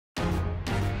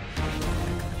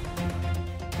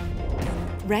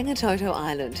Rangitoto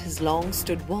Island has long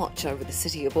stood watch over the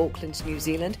city of Auckland, New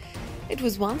Zealand. It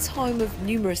was once home of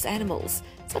numerous animals,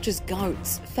 such as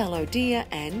goats, fallow deer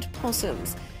and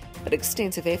possums. But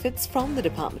extensive efforts from the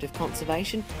Department of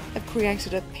Conservation have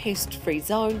created a pest-free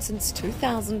zone since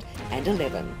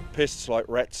 2011. Pests like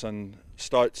rats and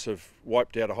stoats have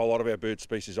wiped out a whole lot of our bird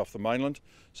species off the mainland,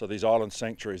 so these island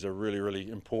sanctuaries are really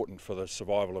important for the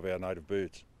survival of our native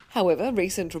birds. However,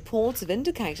 recent reports have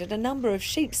indicated a number of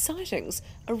sheep sightings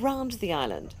around the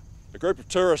island. A group of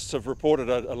tourists have reported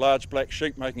a large black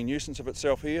sheep making a nuisance of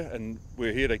itself here, and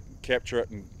we're here to capture it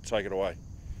and take it away.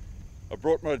 I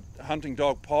brought my hunting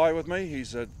dog Pi with me.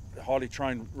 He's a highly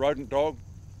trained rodent dog.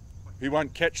 He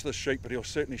won't catch this sheep, but he'll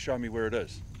certainly show me where it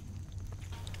is.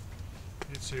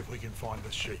 Let's see if we can find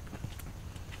this sheep.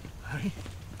 Hey?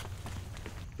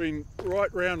 Been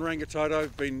right round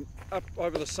Rangitoto, been up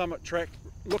over the summit track,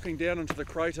 looking down into the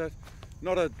crater.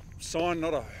 Not a sign,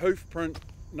 not a hoof print,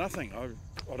 nothing.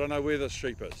 I don't know where this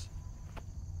sheep is.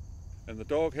 And the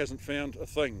dog hasn't found a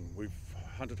thing. We've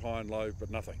hunted high and low, but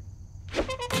nothing.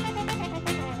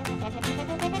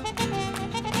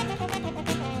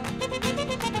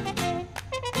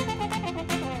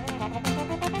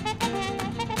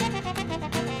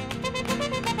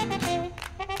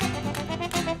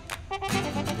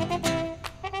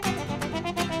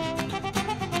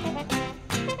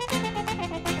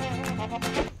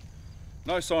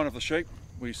 No sign of the sheep.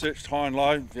 We searched high and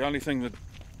low. The only thing the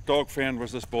dog found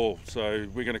was this ball, so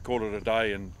we're going to call it a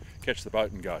day and catch the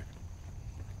boat and go.